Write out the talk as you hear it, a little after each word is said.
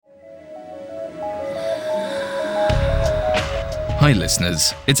Hi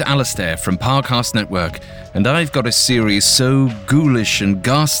listeners, it's Alistair from Parcast Network, and I've got a series so ghoulish and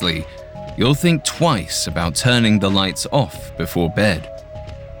ghastly, you'll think twice about turning the lights off before bed.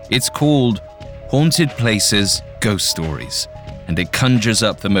 It's called Haunted Places, Ghost Stories, and it conjures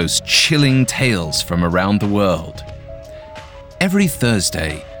up the most chilling tales from around the world. Every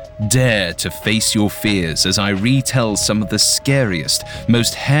Thursday, dare to face your fears as I retell some of the scariest,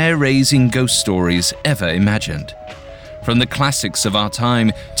 most hair-raising ghost stories ever imagined. From the classics of our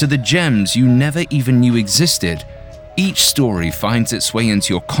time to the gems you never even knew existed, each story finds its way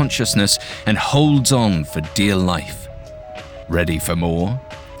into your consciousness and holds on for dear life. Ready for more?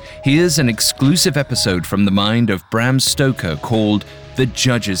 Here's an exclusive episode from the mind of Bram Stoker called The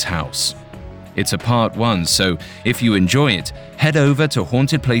Judge's House. It's a part 1, so if you enjoy it, head over to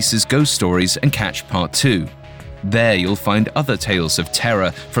Haunted Places Ghost Stories and catch part 2. There you'll find other tales of terror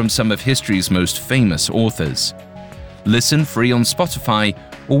from some of history's most famous authors. Listen free on Spotify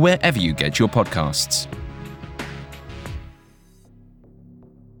or wherever you get your podcasts.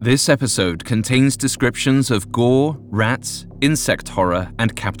 This episode contains descriptions of gore, rats, insect horror,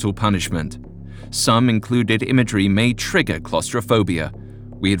 and capital punishment. Some included imagery may trigger claustrophobia.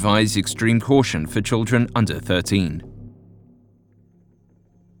 We advise extreme caution for children under 13.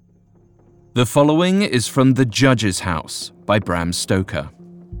 The following is from The Judge's House by Bram Stoker.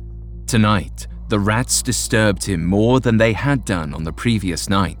 Tonight, the rats disturbed him more than they had done on the previous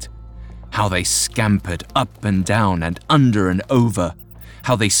night. How they scampered up and down and under and over.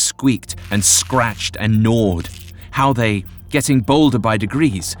 How they squeaked and scratched and gnawed. How they, getting bolder by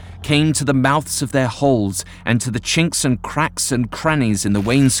degrees, came to the mouths of their holes and to the chinks and cracks and crannies in the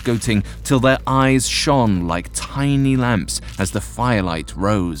wainscoting till their eyes shone like tiny lamps as the firelight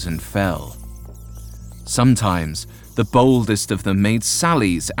rose and fell. Sometimes, the boldest of them made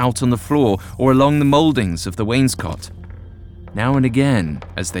sallies out on the floor or along the mouldings of the wainscot. Now and again,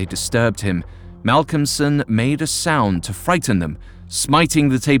 as they disturbed him, Malcolmson made a sound to frighten them, smiting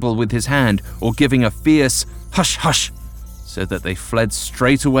the table with his hand or giving a fierce hush hush, so that they fled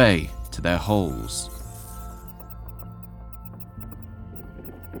straight away to their holes.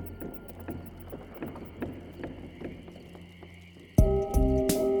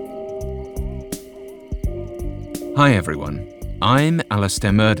 Hi everyone, I'm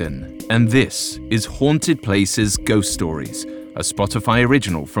Alistair Murden, and this is Haunted Places Ghost Stories, a Spotify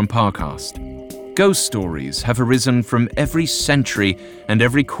original from Parcast. Ghost stories have arisen from every century and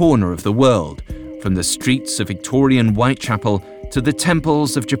every corner of the world, from the streets of Victorian Whitechapel to the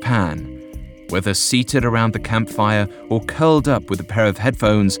temples of Japan. Whether seated around the campfire or curled up with a pair of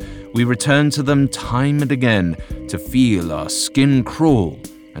headphones, we return to them time and again to feel our skin crawl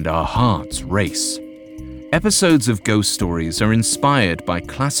and our hearts race. Episodes of Ghost Stories are inspired by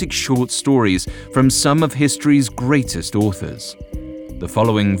classic short stories from some of history's greatest authors. The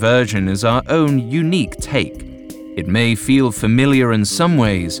following version is our own unique take. It may feel familiar in some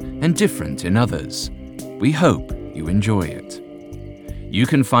ways and different in others. We hope you enjoy it. You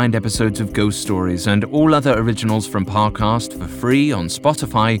can find episodes of Ghost Stories and all other originals from Parcast for free on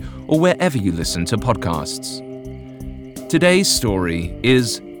Spotify or wherever you listen to podcasts. Today's story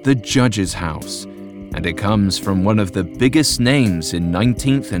is The Judge's House, and it comes from one of the biggest names in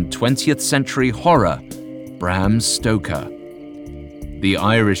 19th and 20th century horror, Bram Stoker. The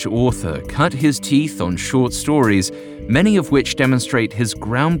Irish author cut his teeth on short stories, many of which demonstrate his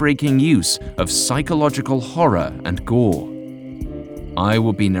groundbreaking use of psychological horror and gore. I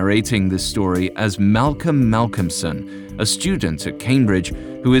will be narrating this story as Malcolm Malcolmson, a student at Cambridge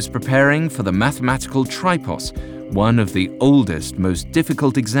who is preparing for the mathematical tripos, one of the oldest, most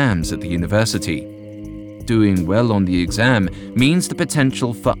difficult exams at the university. Doing well on the exam means the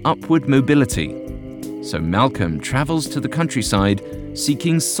potential for upward mobility. So Malcolm travels to the countryside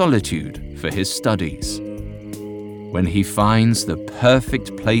seeking solitude for his studies. When he finds the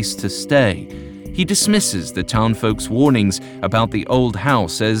perfect place to stay, he dismisses the townfolk's warnings about the old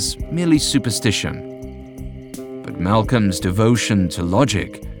house as merely superstition. But Malcolm's devotion to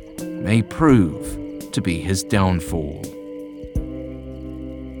logic may prove to be his downfall.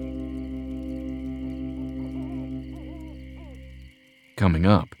 Coming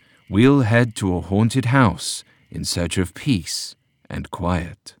up, we'll head to a haunted house in search of peace and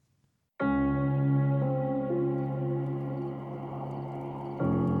quiet.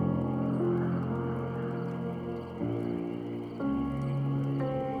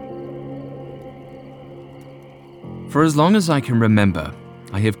 For as long as I can remember,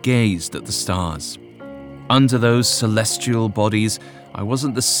 I have gazed at the stars. Under those celestial bodies, I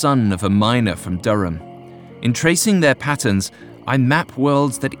wasn't the son of a miner from Durham. In tracing their patterns, I map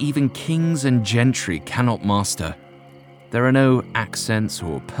worlds that even kings and gentry cannot master. There are no accents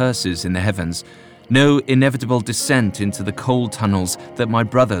or purses in the heavens, no inevitable descent into the cold tunnels that my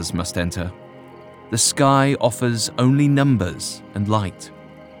brothers must enter. The sky offers only numbers and light.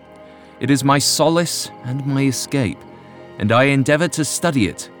 It is my solace and my escape, and I endeavour to study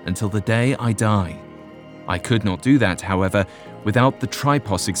it until the day I die. I could not do that, however, without the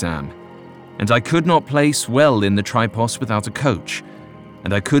Tripos exam, and I could not place well in the Tripos without a coach,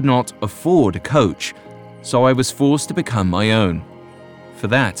 and I could not afford a coach, so I was forced to become my own. For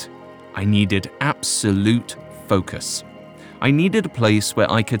that, I needed absolute focus. I needed a place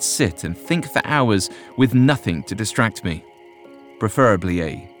where I could sit and think for hours with nothing to distract me, preferably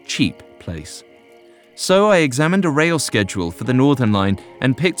a cheap place. So I examined a rail schedule for the Northern Line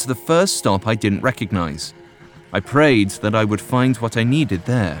and picked the first stop I didn't recognize. I prayed that I would find what I needed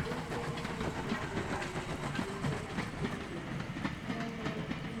there.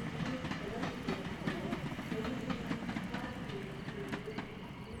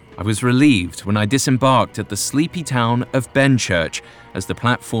 I was relieved when I disembarked at the sleepy town of Benchurch, as the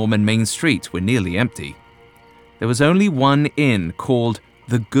platform and main street were nearly empty. There was only one inn called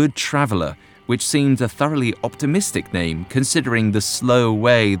The Good Traveller, which seemed a thoroughly optimistic name considering the slow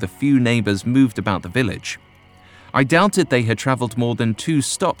way the few neighbours moved about the village. I doubted they had travelled more than 2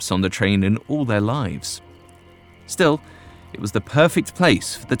 stops on the train in all their lives. Still, it was the perfect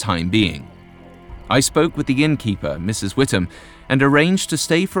place for the time being. I spoke with the innkeeper, Mrs. Whittam, and arranged to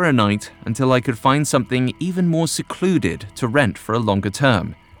stay for a night until I could find something even more secluded to rent for a longer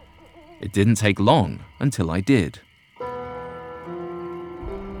term. It didn't take long until I did.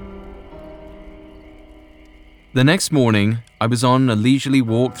 The next morning, I was on a leisurely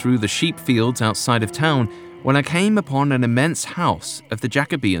walk through the sheep fields outside of town when I came upon an immense house of the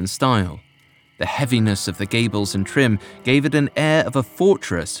Jacobean style. The heaviness of the gables and trim gave it an air of a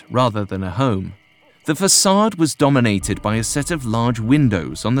fortress rather than a home. The facade was dominated by a set of large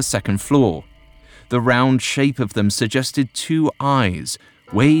windows on the second floor. The round shape of them suggested 2 eyes,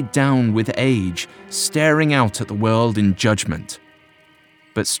 weighed down with age, staring out at the world in judgment.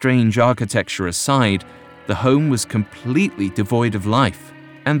 But strange architecture aside, the home was completely devoid of life,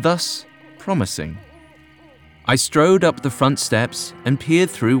 and thus promising. I strode up the front steps and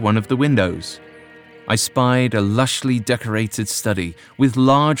peered through one of the windows. I spied a lushly decorated study with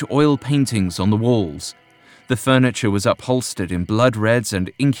large oil paintings on the walls. The furniture was upholstered in blood reds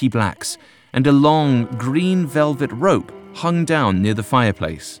and inky blacks, and a long green velvet rope hung down near the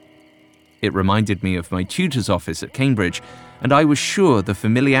fireplace. It reminded me of my tutor's office at Cambridge, and I was sure the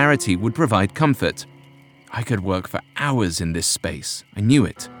familiarity would provide comfort. I could work for hours in this space, I knew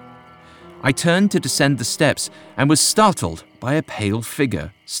it. I turned to descend the steps and was startled by a pale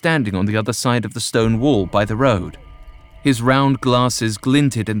figure standing on the other side of the stone wall by the road. His round glasses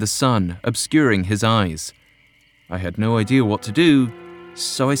glinted in the sun, obscuring his eyes. I had no idea what to do,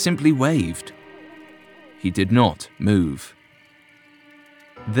 so I simply waved. He did not move.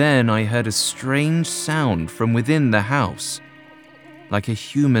 Then I heard a strange sound from within the house, like a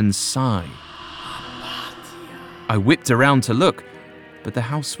human sigh. I whipped around to look, but the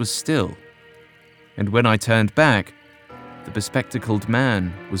house was still. And when I turned back, the bespectacled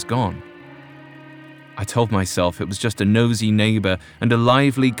man was gone. I told myself it was just a nosy neighbour and a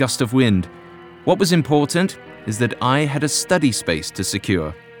lively gust of wind. What was important is that I had a study space to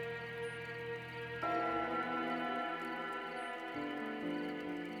secure.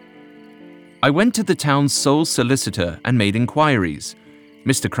 I went to the town's sole solicitor and made inquiries.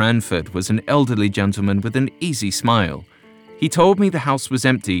 Mr. Cranford was an elderly gentleman with an easy smile. He told me the house was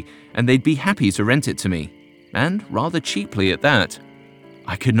empty and they'd be happy to rent it to me, and rather cheaply at that.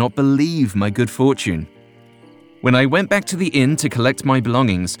 I could not believe my good fortune. When I went back to the inn to collect my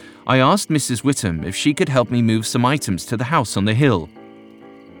belongings, I asked Mrs. Whittam if she could help me move some items to the house on the hill.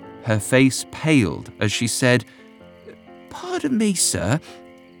 Her face paled as she said, "Pardon me, sir,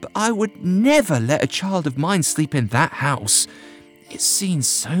 but I would never let a child of mine sleep in that house. It's seen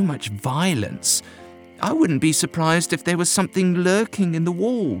so much violence. I wouldn't be surprised if there was something lurking in the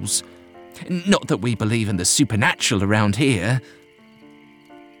walls. Not that we believe in the supernatural around here."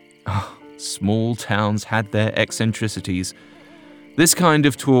 Oh, small towns had their eccentricities. This kind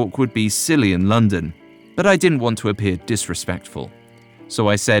of talk would be silly in London, but I didn't want to appear disrespectful. So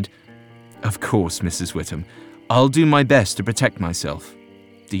I said, "Of course, Mrs. Whittam, I'll do my best to protect myself.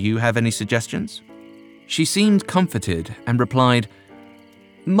 Do you have any suggestions?" She seemed comforted and replied,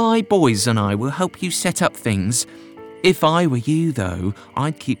 "My boys and I will help you set up things. If I were you, though,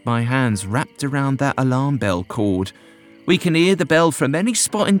 I'd keep my hands wrapped around that alarm bell cord. We can hear the bell from any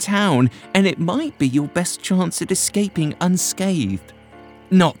spot in town, and it might be your best chance at escaping unscathed.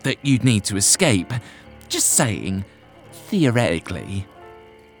 Not that you'd need to escape. Just saying. theoretically.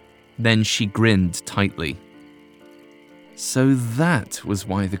 Then she grinned tightly. So that was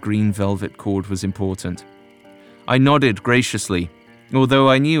why the green velvet cord was important. I nodded graciously, although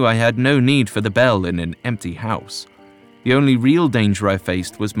I knew I had no need for the bell in an empty house. The only real danger I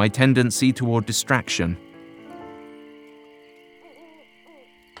faced was my tendency toward distraction.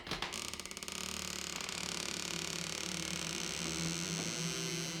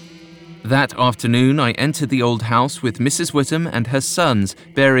 That afternoon, I entered the old house with Mrs. Whittam and her sons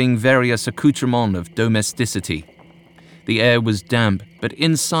bearing various accoutrements of domesticity. The air was damp, but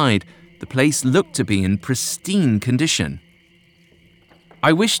inside, the place looked to be in pristine condition.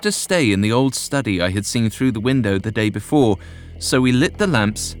 I wished to stay in the old study I had seen through the window the day before, so we lit the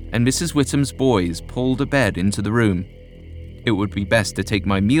lamps and Mrs. Whittam's boys pulled a bed into the room. It would be best to take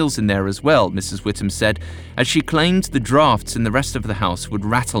my meals in there as well, Mrs. Whittam said, as she claimed the drafts in the rest of the house would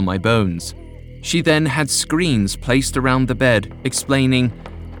rattle my bones. She then had screens placed around the bed, explaining,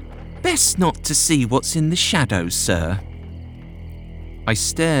 "Best not to see what's in the shadows, sir." I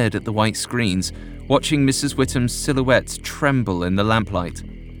stared at the white screens, watching Mrs. Whittam's silhouette tremble in the lamplight.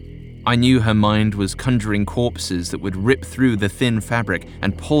 I knew her mind was conjuring corpses that would rip through the thin fabric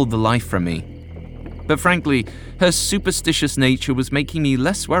and pull the life from me. But frankly, her superstitious nature was making me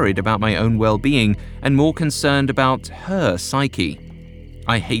less worried about my own well-being and more concerned about her psyche.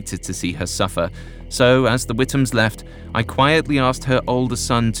 I hated to see her suffer, so as the Whittams left, I quietly asked her older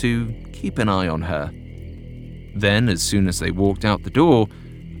son to keep an eye on her. Then, as soon as they walked out the door,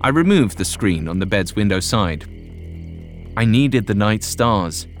 I removed the screen on the bed's window side. I needed the night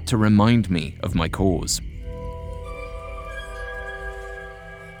stars to remind me of my cause.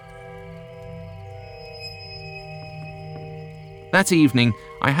 That evening,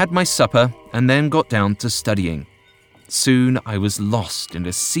 I had my supper and then got down to studying. Soon I was lost in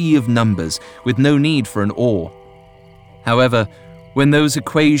a sea of numbers with no need for an oar. However, when those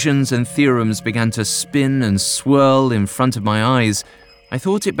equations and theorems began to spin and swirl in front of my eyes, I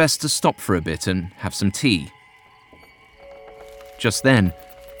thought it best to stop for a bit and have some tea. Just then,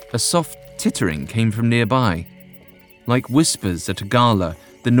 a soft tittering came from nearby. Like whispers at a gala,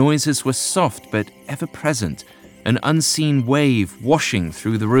 the noises were soft but ever-present, an unseen wave washing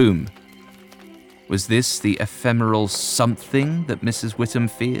through the room. Was this the ephemeral something that Mrs. Whittam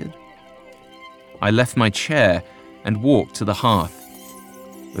feared? I left my chair and walked to the hearth.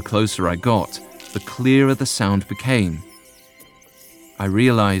 The closer I got, the clearer the sound became. I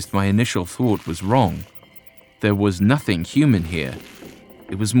realized my initial thought was wrong. There was nothing human here.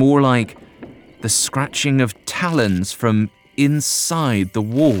 It was more like the scratching of talons from inside the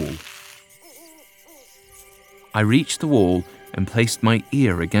wall. I reached the wall and placed my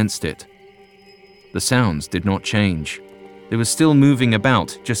ear against it. The sounds did not change. They were still moving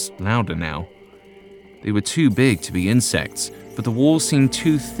about, just louder now. They were too big to be insects, but the wall seemed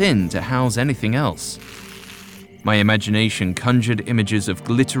too thin to house anything else. My imagination conjured images of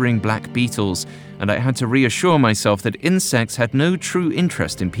glittering black beetles, and I had to reassure myself that insects had no true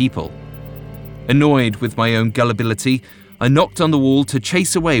interest in people. Annoyed with my own gullibility, I knocked on the wall to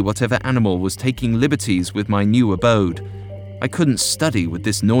chase away whatever animal was taking liberties with my new abode. I couldn't study with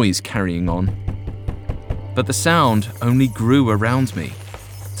this noise carrying on. But the sound only grew around me,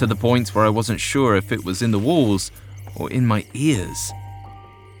 to the point where I wasn't sure if it was in the walls or in my ears.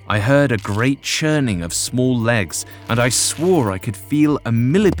 I heard a great churning of small legs, and I swore I could feel a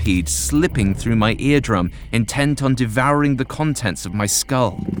millipede slipping through my eardrum, intent on devouring the contents of my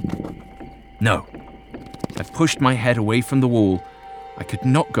skull. No. I pushed my head away from the wall. I could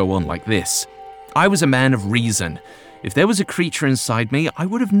not go on like this. I was a man of reason. If there was a creature inside me, I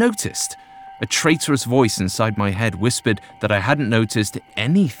would have noticed. A traitorous voice inside my head whispered that I hadn't noticed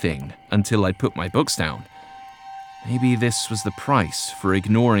anything until I put my books down. Maybe this was the price for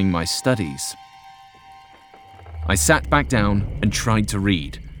ignoring my studies. I sat back down and tried to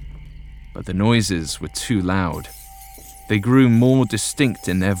read, but the noises were too loud. They grew more distinct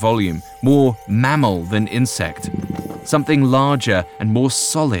in their volume, more mammal than insect. Something larger and more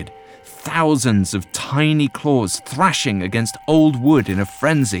solid, thousands of tiny claws thrashing against old wood in a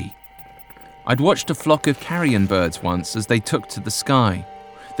frenzy. I'd watched a flock of carrion birds once as they took to the sky.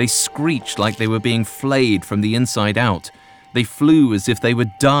 They screeched like they were being flayed from the inside out. They flew as if they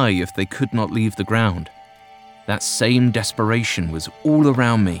would die if they could not leave the ground. That same desperation was all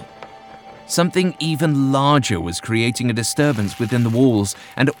around me. Something even larger was creating a disturbance within the walls,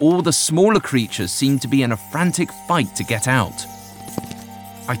 and all the smaller creatures seemed to be in a frantic fight to get out.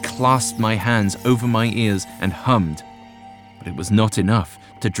 I clasped my hands over my ears and hummed, but it was not enough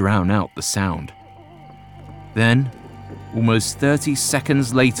to drown out the sound. Then, almost 30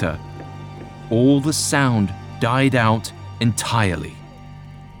 seconds later, all the sound died out entirely.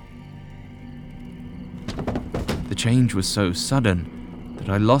 The change was so sudden that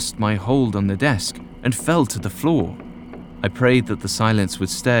I lost my hold on the desk and fell to the floor. I prayed that the silence would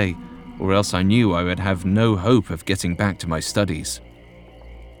stay, or else I knew I would have no hope of getting back to my studies.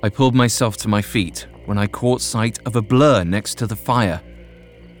 I pulled myself to my feet when I caught sight of a blur next to the fire.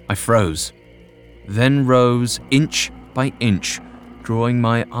 I froze, then rose inch by inch, drawing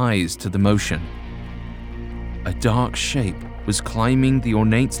my eyes to the motion. A dark shape was climbing the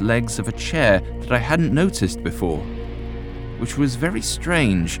ornate legs of a chair that I hadn't noticed before, which was very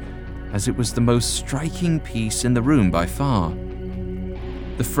strange, as it was the most striking piece in the room by far.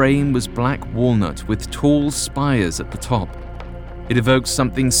 The frame was black walnut with tall spires at the top. It evoked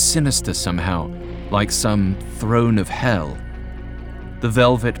something sinister somehow, like some throne of hell. The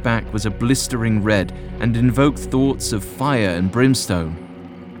velvet back was a blistering red and invoked thoughts of fire and brimstone.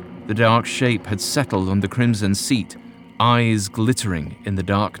 The dark shape had settled on the crimson seat, eyes glittering in the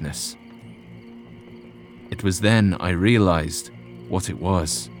darkness. It was then I realized what it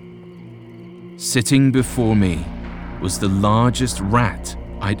was. Sitting before me was the largest rat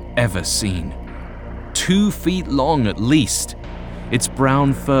I'd ever seen. 2 feet long at least. Its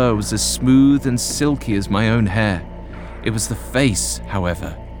brown fur was as smooth and silky as my own hair. It was the face,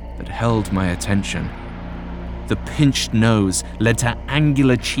 however, that held my attention. The pinched nose led to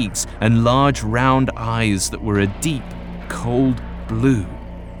angular cheeks and large round eyes that were a deep, cold blue.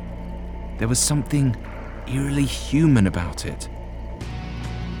 There was something eerily human about it.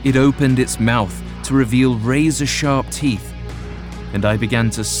 It opened its mouth to reveal razor-sharp teeth, and I began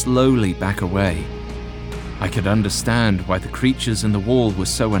to slowly back away. I could understand why the creatures in the wall were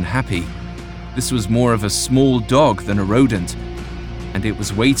so unhappy. This was more of a small dog than a rodent, and it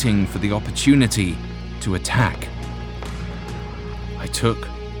was waiting for the opportunity to attack. I took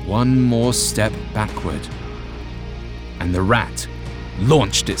one more step backward, and the rat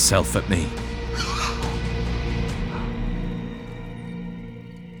launched itself at me.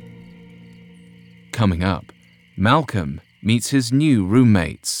 Coming up, Malcolm meets his new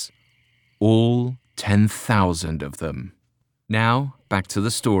roommates. All 10,000 of them. Now, back to the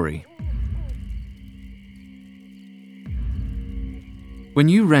story. When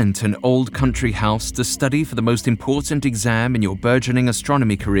you rent an old country house to study for the most important exam in your burgeoning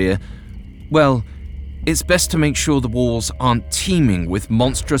astronomy career, well, it's best to make sure the walls aren't teeming with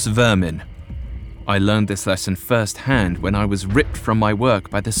monstrous vermin. I learned this lesson firsthand when I was ripped from my work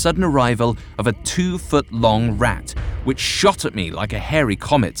by the sudden arrival of a 2-foot-long rat, which shot at me like a hairy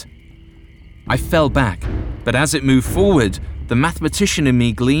comet. I fell back, but as it moved forward, the mathematician in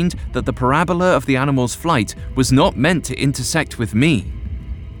me gleaned that the parabola of the animal's flight was not meant to intersect with me.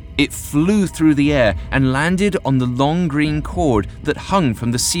 It flew through the air and landed on the long green cord that hung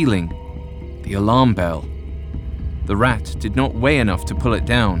from the ceiling, the alarm bell. The rat did not weigh enough to pull it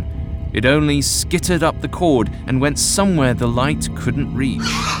down. It only skittered up the cord and went somewhere the light couldn't reach.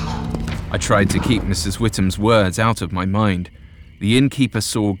 I tried to keep Mrs. Whittam's words out of my mind. The innkeeper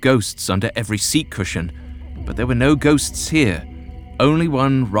saw ghosts under every seat cushion, but there were no ghosts here. Only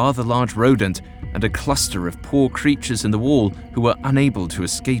one rather large rodent and a cluster of poor creatures in the wall who were unable to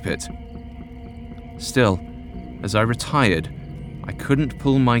escape it. Still, as I retired, I couldn't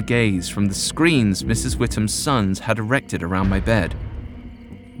pull my gaze from the screens Mrs. Whittam's sons had erected around my bed.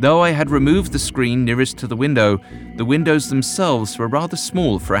 Though I had removed the screen nearest to the windows themselves were rather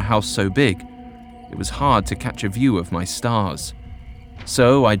small for a house so big. It was hard to catch a view of my stars.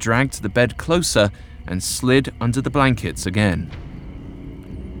 So I dragged the bed closer and slid under the blankets again.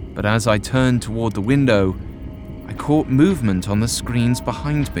 But as I turned toward the window, I caught movement on the screens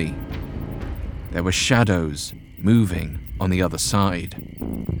behind me. There were shadows moving on the other side.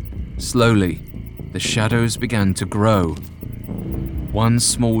 Slowly, the shadows began to grow. One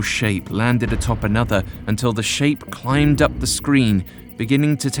small shape landed atop another until the shape climbed up the screen,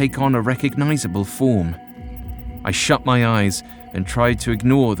 beginning to take on a recognizable form. I shut my eyes and tried to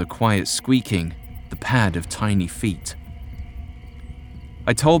ignore the quiet squeaking, the pad of tiny feet.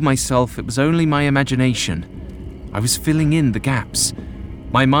 I told myself it was only my imagination. I was filling in the gaps.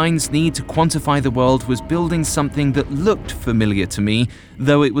 My mind's need to quantify the world was building something that looked familiar to me,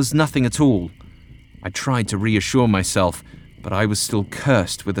 though it was nothing at all. I tried to reassure myself, but I was still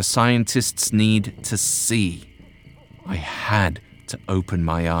cursed with a scientist's need to see. I had to open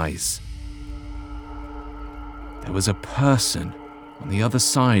my eyes. There was a person on the other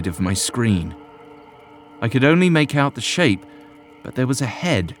side of my screen. I could only make out the shape, but there was a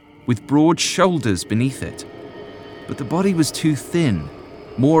head with broad shoulders beneath it. But the body was too thin,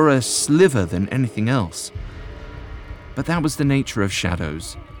 more a sliver than anything else. But that was the nature of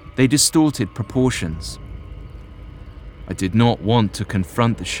shadows. They distorted proportions. I did not want to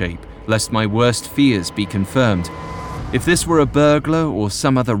confront the shape, lest my worst fears be confirmed. If this were a burglar or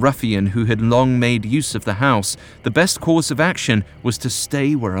some other ruffian who had long made use of the house, the best course of action was to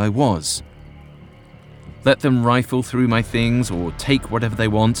stay where I was. Let them rifle through my things or take whatever they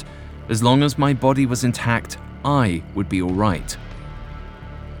want. As long as my body was intact, I would be all right.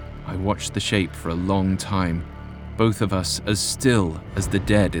 I watched the shape for a long time, both of us as still as the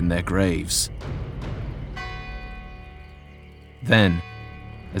dead in their graves. Then,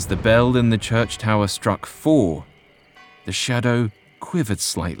 as the bell in the church tower struck 4, the shadow quivered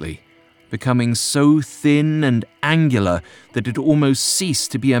slightly, becoming so thin and angular that it almost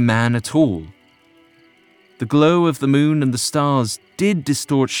ceased to be a man at all. The glow of the moon and the stars did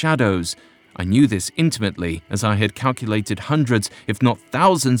distort shadows. I knew this intimately, as I had calculated hundreds, if not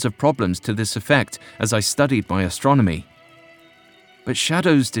thousands, of problems to this effect as I studied my astronomy. But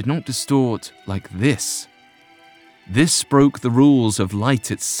shadows did not distort like this. This broke the rules of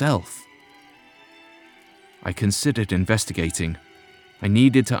light itself. I considered investigating. I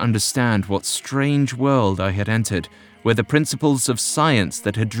needed to understand what strange world I had entered, where the principles of science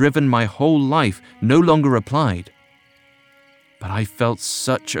that had driven my whole life no longer applied. But I felt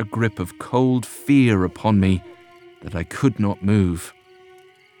such a grip of cold fear upon me that I could not move.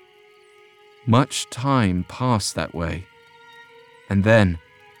 Much time passed that way, and then,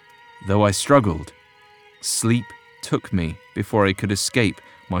 though I struggled, sleep took me before I could escape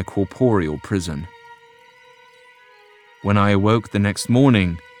my corporeal prison. When I awoke the next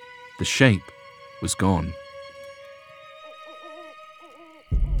morning, the shape was gone.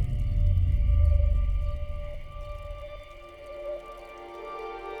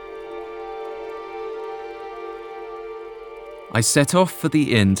 I set off for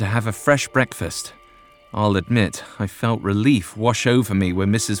the inn to have a fresh breakfast. I'll admit, I felt relief wash over me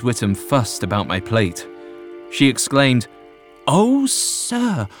when Mrs. Whittam fussed about my plate. She exclaimed, "Oh,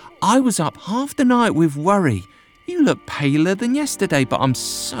 sir, I was up half the night with worry. You look paler than yesterday, but I'm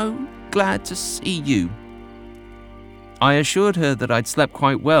so glad to see you." I assured her that I'd slept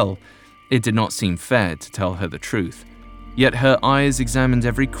quite well. It did not seem fair to tell her the truth. Yet her eyes examined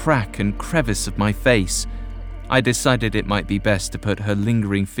every crack and crevice of my face. I decided it might be best to put her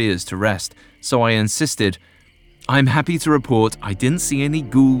lingering fears to rest, so I insisted, "I'm happy to report I didn't see any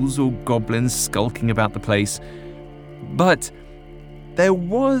ghouls or goblins skulking about the place. But there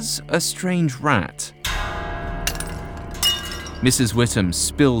was a strange rat." Mrs. Whittam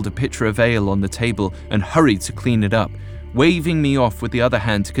spilled a pitcher of ale on the table and hurried to clean it up, waving me off with the other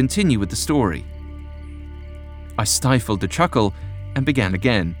hand to continue with the story. I stifled a chuckle and began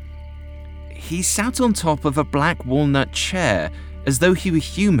again. "He sat on top of a black walnut chair, as though he were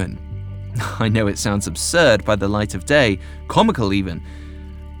human. I know it sounds absurd by the light of day, comical even,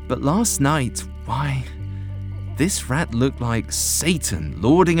 but last night, why, this rat looked like Satan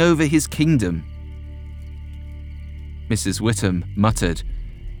lording over his kingdom." Mrs. Whittam muttered,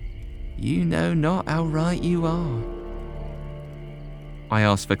 "You know not how right you are." I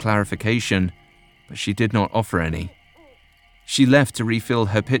asked for clarification, but she did not offer any. She left to refill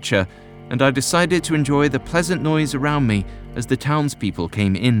her pitcher, and I decided to enjoy the pleasant noise around me as the townspeople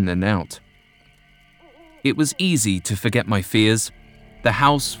came in and out. It was easy to forget my fears. The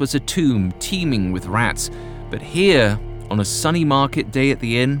house was a tomb teeming with rats, but here, on a sunny market day at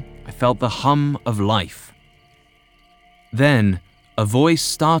the inn, I felt the hum of life. Then, a voice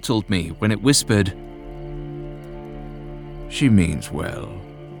startled me when it whispered, "She means well."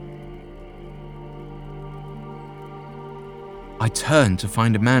 I turned to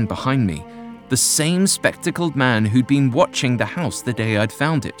find a man behind me, the same spectacled man who'd been watching the house the day I'd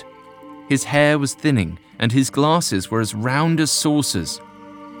found it. His hair was thinning, and his glasses were as round as saucers.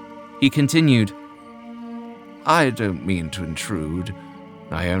 He continued, "I don't mean to intrude.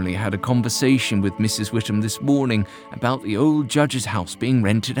 I only had a conversation with Mrs. Whittam this morning about the old judge's house being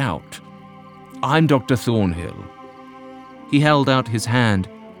rented out. I'm Dr. Thornhill." He held out his hand,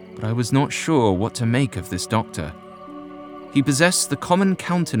 but I was not sure what to make of this doctor. He possessed the common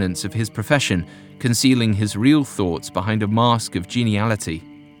countenance of his profession, concealing his real thoughts behind a mask of geniality.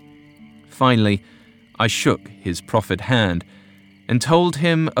 Finally, I shook his proffered hand and told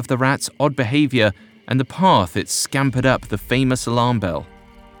him of the rat's odd behavior and the path it scampered up the famous alarm bell.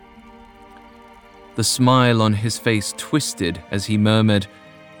 The smile on his face twisted as he murmured,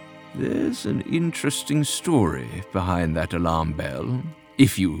 "There's an interesting story behind that alarm bell,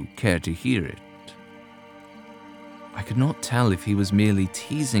 if you care to hear it." I could not tell if he was merely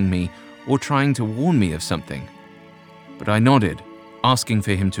teasing me or trying to warn me of something, but I nodded, asking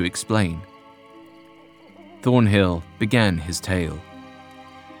for him to explain. Thornhill began his tale.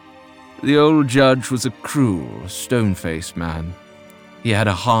 The old judge was a cruel, stone-faced man. He had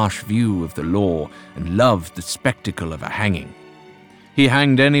a harsh view of the law and loved the spectacle of a hanging. He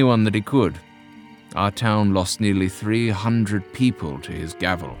hanged anyone that he could. Our town lost nearly 300 people to his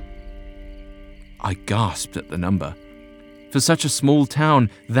gavel. I gasped at the number. For such a small town,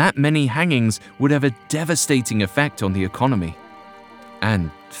 that many hangings would have a devastating effect on the economy. And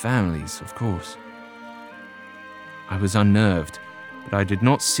families, of course. I was unnerved, but I did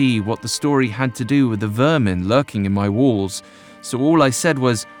not see what the story had to do with the vermin lurking in my walls, so all I said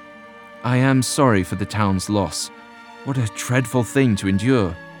was, "I am sorry for the town's loss. What a dreadful thing to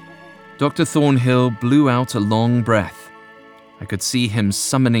endure." Dr. Thornhill blew out a long breath. I could see him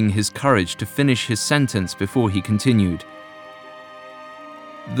summoning his courage to finish his sentence before he continued.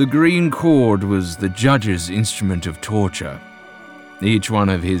 "The green cord was the judge's instrument of torture. Each one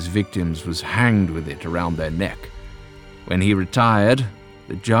of his victims was hanged with it around their neck. When he retired,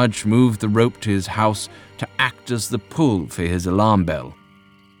 the judge moved the rope to his house to act as the pull for his alarm bell.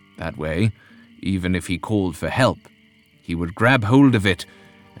 That way, even if he called for help, he would grab hold of it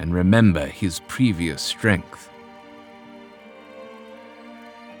and remember his previous strength."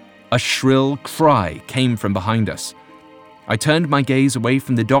 A shrill cry came from behind us. I turned my gaze away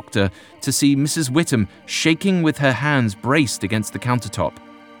from the doctor to see Mrs. Whittam shaking with her hands braced against the countertop.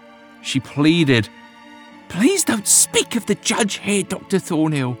 She pleaded, "Please don't speak of the judge here, Dr.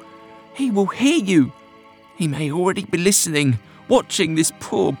 Thornhill. He will hear you. He may already be listening, watching this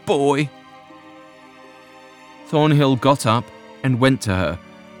poor boy." Thornhill got up and went to her,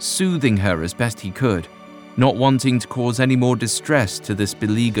 soothing her as best he could, not wanting to cause any more distress to this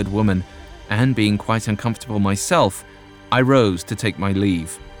beleaguered woman, and being quite uncomfortable myself, I rose to take my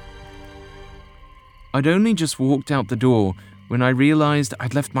leave. I'd only just walked out the door when I realized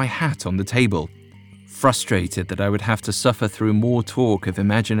I'd left my hat on the table. Frustrated that I would have to suffer through more talk of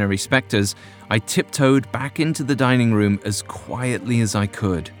imaginary spectres, I tiptoed back into the dining room as quietly as I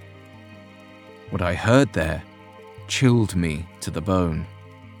could. What I heard there chilled me to the bone.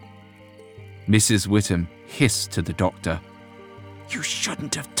 Mrs. Whittam hissed to the doctor, "You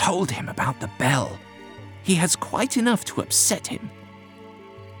shouldn't have told him about the bell. He has quite enough to upset him."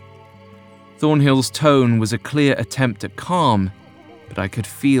 Thornhill's tone was a clear attempt at calm, but I could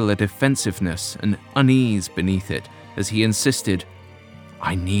feel a defensiveness and unease beneath it as he insisted,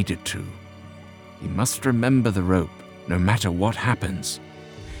 "I needed to. He must remember the rope, no matter what happens.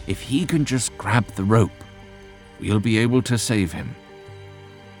 If he can just grab the rope, we'll be able to save him."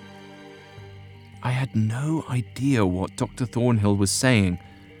 I had no idea what Dr. Thornhill was saying,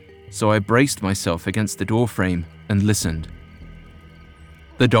 so I braced myself against the doorframe and listened.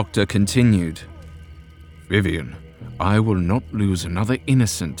 The doctor continued, "Vivian, I will not lose another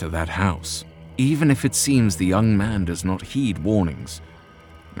innocent to that house, even if it seems the young man does not heed warnings.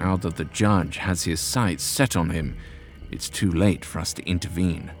 Now that the judge has his sights set on him, it's too late for us to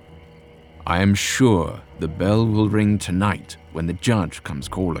intervene. I am sure the bell will ring tonight when the judge comes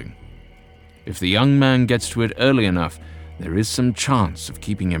calling. If the young man gets to it early enough, there is some chance of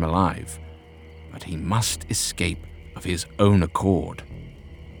keeping him alive, but he must escape of his own accord."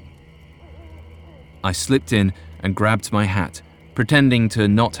 I slipped in and grabbed my hat, pretending to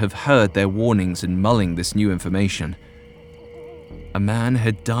not have heard their warnings and mulling this new information. A man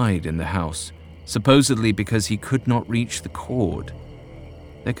had died in the house, supposedly because he could not reach the cord.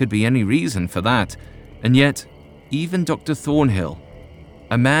 There could be any reason for that, and yet, even Dr. Thornhill,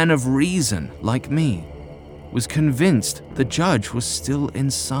 a man of reason like me, was convinced the judge was still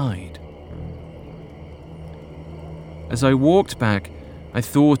inside. As I walked back, I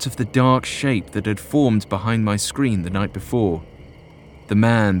thought of the dark shape that had formed behind my screen the night before. The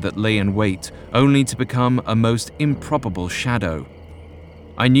man that lay in wait, only to become a most improbable shadow.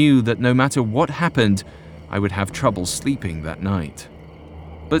 I knew that no matter what happened, I would have trouble sleeping that night.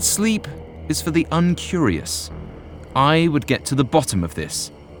 But sleep is for the uncurious. I would get to the bottom of this.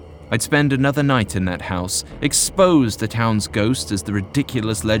 I'd spend another night in that house, expose the town's ghost as the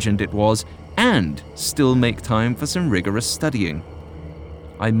ridiculous legend it was, and still make time for some rigorous studying.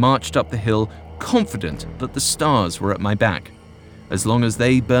 I marched up the hill, confident that the stars were at my back. As long as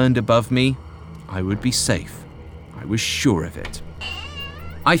they burned above me, I would be safe. I was sure of it.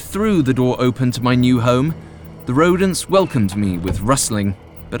 I threw the door open to my new home. The rodents welcomed me with rustling,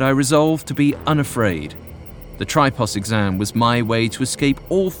 but I resolved to be unafraid. The Tripos exam was my way to escape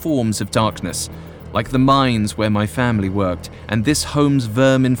all forms of darkness, like the mines where my family worked and this home's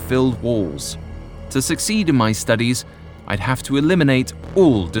vermin-filled walls. To succeed in my studies, I'd have to eliminate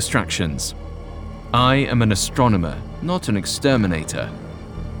all distractions. I am an astronomer, not an exterminator,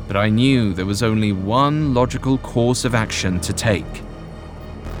 but I knew there was only one logical course of action to take.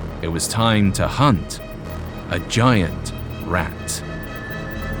 it was time to hunt a giant rat.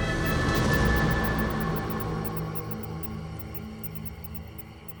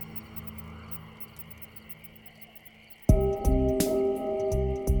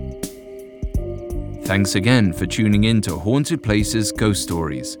 Thanks again for tuning in to Haunted Places Ghost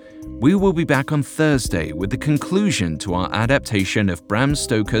Stories. We will be back on Thursday with the conclusion to our adaptation of Bram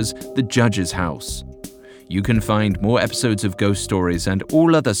Stoker's The Judge's House. You can find more episodes of Ghost Stories and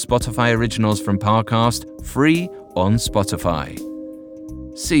all other Spotify originals from Parcast free on Spotify.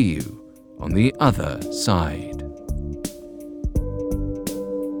 See you on the other side.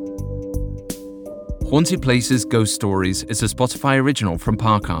 Haunted Places Ghost Stories is a Spotify original from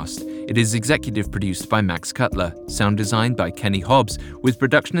Parcast. It is executive produced by Max Cutler, sound designed by Kenny Hobbs, with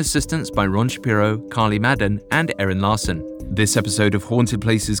production assistance by Ron Shapiro, Carly Madden, and Erin Larson. This episode of Haunted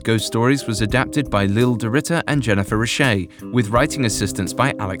Places Ghost Stories was adapted by Lil DeRitter and Jennifer Richey, with writing assistance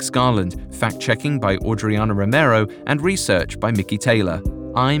by Alex Garland, fact-checking by Audriana Romero, and research by Mickey Taylor.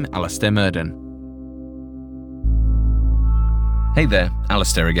 I'm Alastair Murden. Hey there,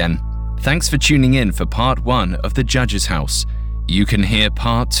 Alastair again. Thanks for tuning in for part 1 of The Judge's House. You can hear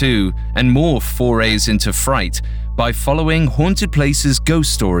part 2 and more forays into fright by following Haunted Places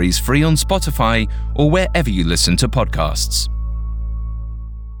Ghost Stories free on Spotify or wherever you listen to podcasts.